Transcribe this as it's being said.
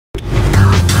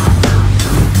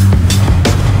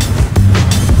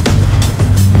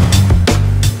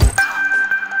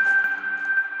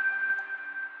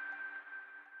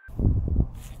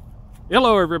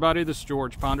Hello everybody, this is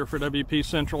George Ponder for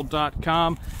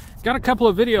WPCentral.com. Got a couple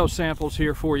of video samples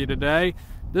here for you today.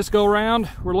 This go round,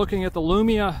 we're looking at the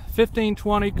Lumia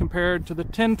 1520 compared to the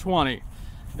 1020.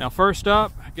 Now first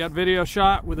up, I got video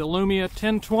shot with the Lumia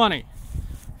 1020.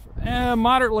 A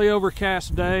moderately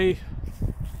overcast day.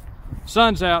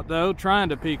 Sun's out though, trying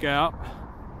to peek out.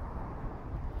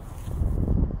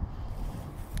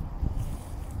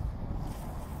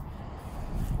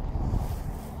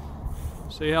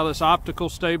 See how this optical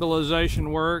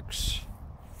stabilization works.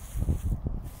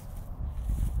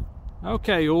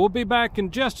 Okay, we'll be back in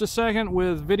just a second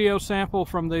with video sample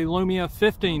from the Lumia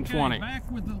 1520. Okay,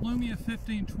 back with the Lumia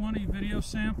 1520 video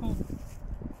sample.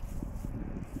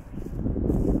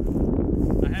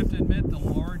 I have to admit the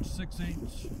large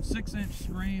 6-inch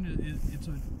screen, it's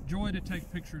a joy to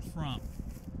take pictures from.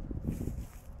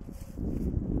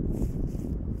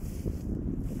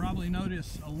 Probably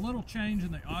notice a little change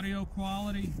in the audio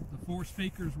quality. The 4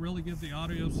 speakers really give the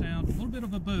audio sound a little bit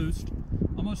of a boost,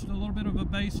 almost a little bit of a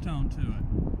bass tone to it.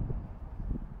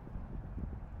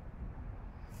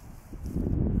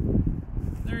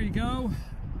 There you go,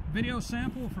 video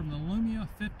sample from the Lumia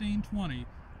 1520.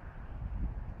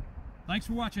 Thanks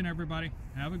for watching everybody,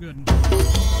 have a good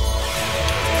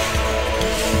one.